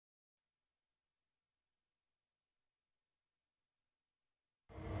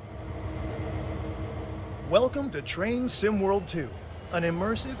Welcome to Train Sim World 2, an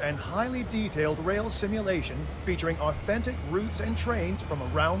immersive and highly detailed rail simulation featuring authentic routes and trains from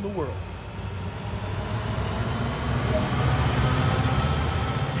around the world.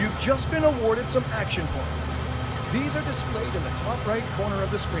 You've just been awarded some action points. These are displayed in the top right corner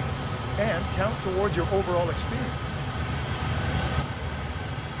of the screen and count towards your overall experience.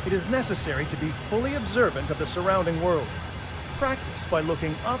 It is necessary to be fully observant of the surrounding world. Practice by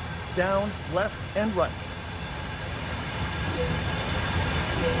looking up, down, left, and right.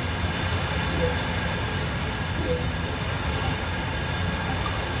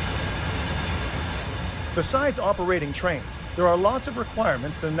 Besides operating trains, there are lots of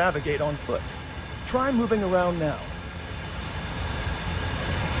requirements to navigate on foot. Try moving around now.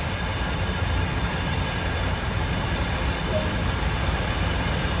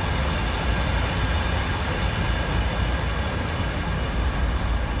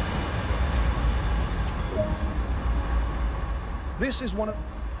 This is one of...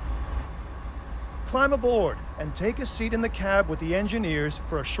 Climb aboard and take a seat in the cab with the engineers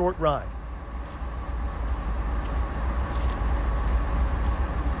for a short ride.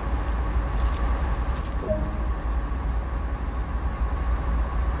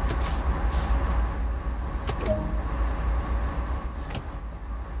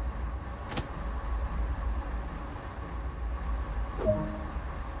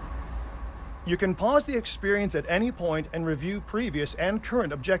 You can pause the experience at any point and review previous and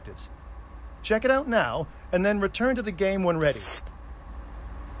current objectives. Check it out now, and then return to the game when ready.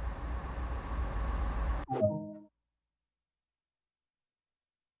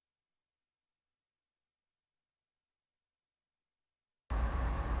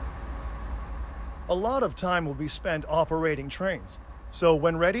 A lot of time will be spent operating trains, so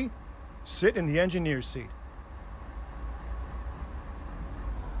when ready, sit in the engineer's seat.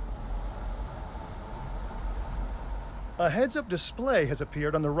 A heads-up display has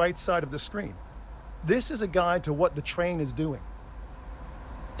appeared on the right side of the screen. This is a guide to what the train is doing.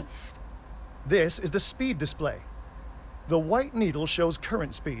 This is the speed display. The white needle shows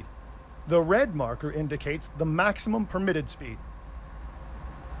current speed. The red marker indicates the maximum permitted speed.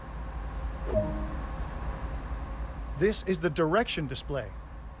 This is the direction display.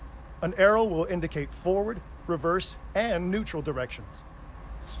 An arrow will indicate forward, reverse, and neutral directions.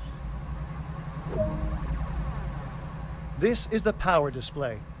 This is the power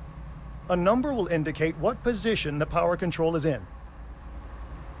display. A number will indicate what position the power control is in.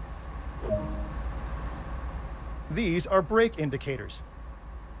 These are brake indicators.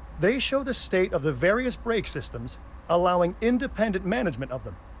 They show the state of the various brake systems, allowing independent management of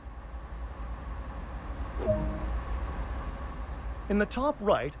them. In the top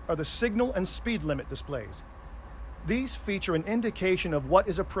right are the signal and speed limit displays. These feature an indication of what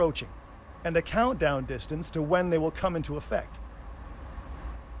is approaching and a countdown distance to when they will come into effect.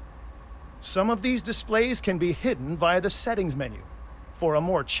 Some of these displays can be hidden via the settings menu for a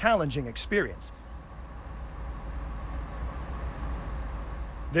more challenging experience.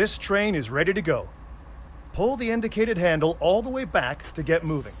 This train is ready to go. Pull the indicated handle all the way back to get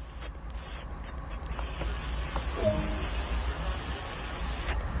moving.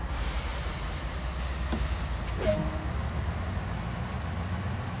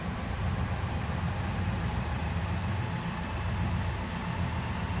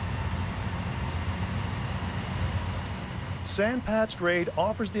 Sandpatch Grade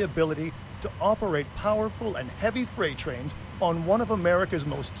offers the ability to operate powerful and heavy freight trains on one of America's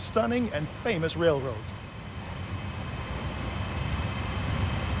most stunning and famous railroads.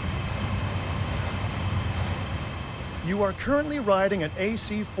 You are currently riding an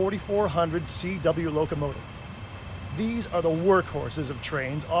AC 4400 CW locomotive. These are the workhorses of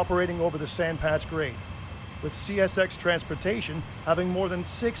trains operating over the Sandpatch Grade, with CSX Transportation having more than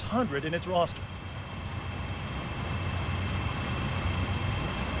 600 in its roster.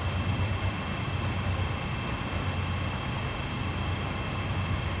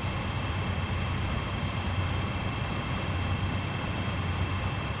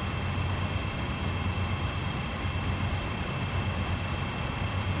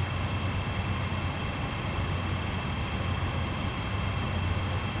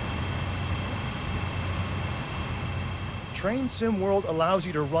 Train Sim World allows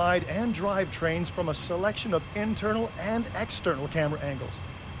you to ride and drive trains from a selection of internal and external camera angles.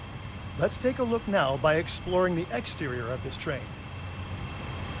 Let's take a look now by exploring the exterior of this train.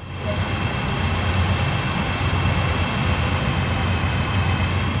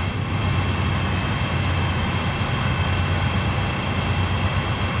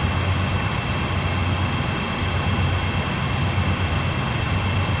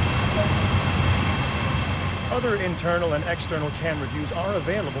 Other internal and external camera views are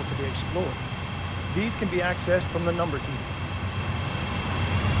available to be explored. These can be accessed from the number keys.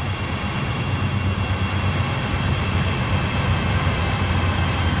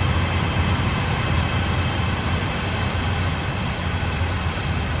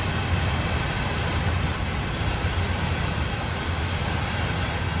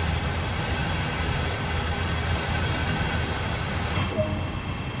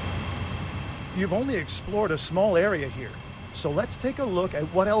 You've only explored a small area here, so let's take a look at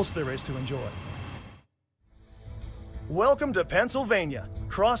what else there is to enjoy. Welcome to Pennsylvania.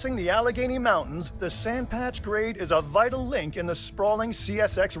 Crossing the Allegheny Mountains, the Sandpatch Grade is a vital link in the sprawling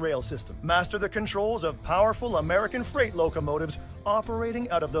CSX rail system. Master the controls of powerful American freight locomotives operating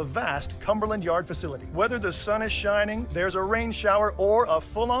out of the vast Cumberland Yard facility. Whether the sun is shining, there's a rain shower, or a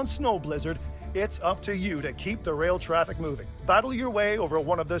full-on snow blizzard, it's up to you to keep the rail traffic moving. Battle your way over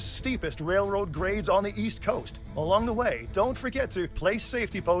one of the steepest railroad grades on the East Coast. Along the way, don't forget to place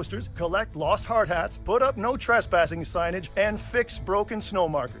safety posters, collect lost hard hats, put up no trespassing signage, and fix broken snow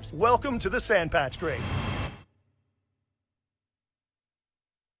markers. Welcome to the Sandpatch Grade.